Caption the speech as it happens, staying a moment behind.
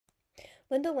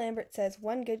Linda Lambert says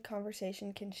one good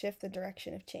conversation can shift the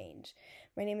direction of change.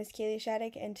 My name is Kaylee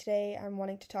Shattuck, and today I'm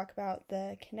wanting to talk about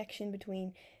the connection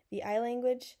between the I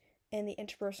language and the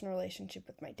interpersonal relationship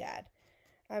with my dad.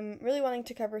 I'm really wanting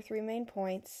to cover three main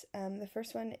points. The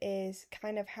first one is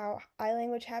kind of how I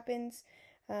language happens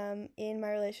in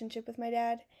my relationship with my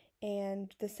dad,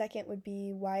 and the second would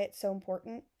be why it's so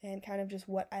important and kind of just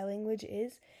what I language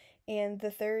is. And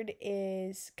the third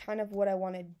is kind of what I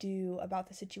want to do about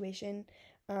the situation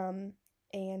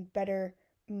and better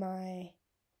my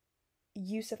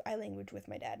use of I language with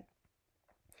my dad.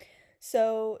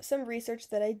 So, some research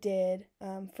that I did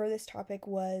for this topic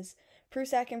was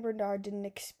Prusak and Bernard did an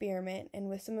experiment, and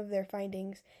with some of their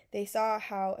findings, they saw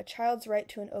how a child's right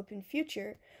to an open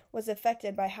future was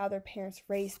affected by how their parents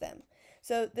raised them.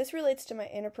 So, this relates to my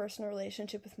interpersonal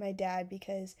relationship with my dad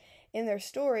because in their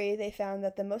story, they found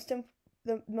that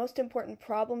the most important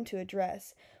problem to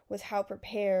address was how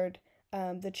prepared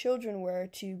the children were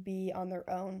to be on their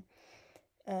own.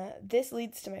 This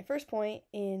leads to my first point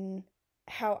in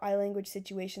how I language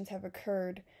situations have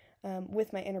occurred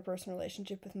with my interpersonal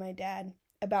relationship with my dad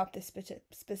about this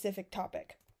specific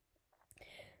topic.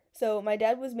 So my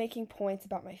dad was making points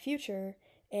about my future,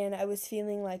 and I was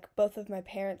feeling like both of my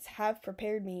parents have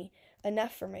prepared me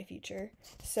enough for my future.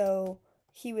 So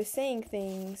he was saying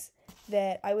things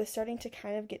that I was starting to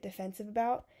kind of get defensive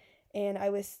about, and I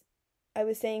was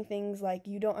saying things like,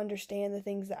 you don't understand the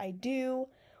things that I do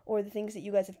or the things that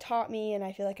you guys have taught me, and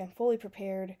I feel like I'm fully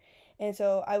prepared. And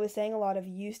so I was saying a lot of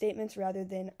you statements rather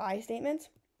than I statements.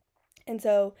 And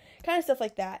so kind of stuff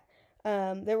like that.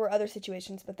 There were other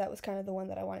situations, but that was kind of the one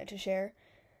that I wanted to share.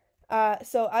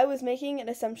 So I was making an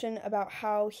assumption about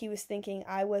how he was thinking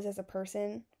I was as a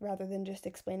person rather than just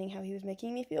explaining how he was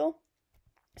making me feel.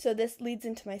 So this leads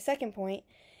into my second point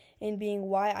in being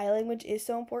why I language is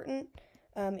so important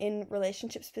in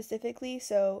relationships specifically.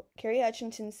 So Carrie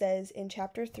Hutchinson says in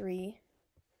chapter 3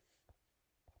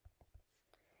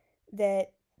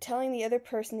 that telling the other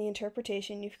person the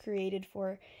interpretation you've created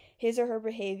for his or her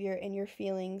behavior and your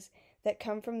feelings that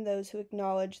come from those who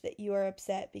acknowledge that you are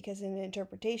upset because of an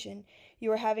interpretation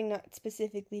you are having, not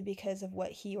specifically because of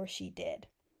what he or she did.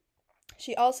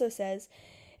 She also says,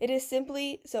 it is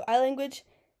simply, so I language,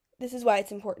 this is why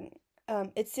it's important.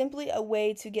 It's simply a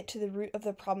way to get to the root of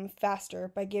the problem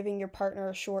faster by giving your partner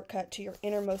a shortcut to your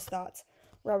innermost thoughts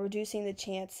while reducing the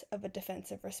chance of a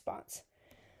defensive response.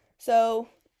 So,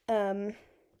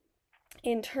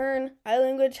 in turn, I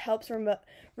language helps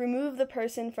remove the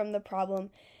person from the problem.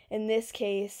 In this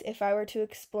case, if I were to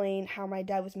explain how my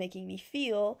dad was making me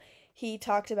feel, he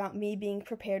talked about me being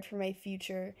prepared for my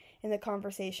future, and the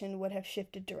conversation would have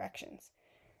shifted directions.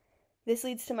 This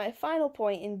leads to my final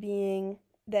point in being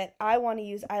that I want to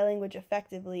use I language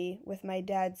effectively with my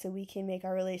dad so we can make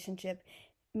our relationship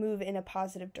move in a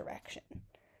positive direction.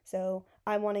 So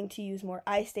I'm wanting to use more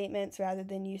I statements rather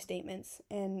than you statements,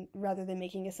 and rather than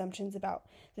making assumptions about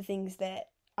the things that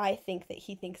I think that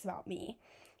he thinks about me,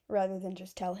 rather than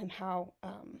just tell him how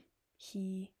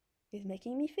he is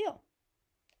making me feel.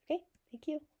 Okay, thank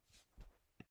you.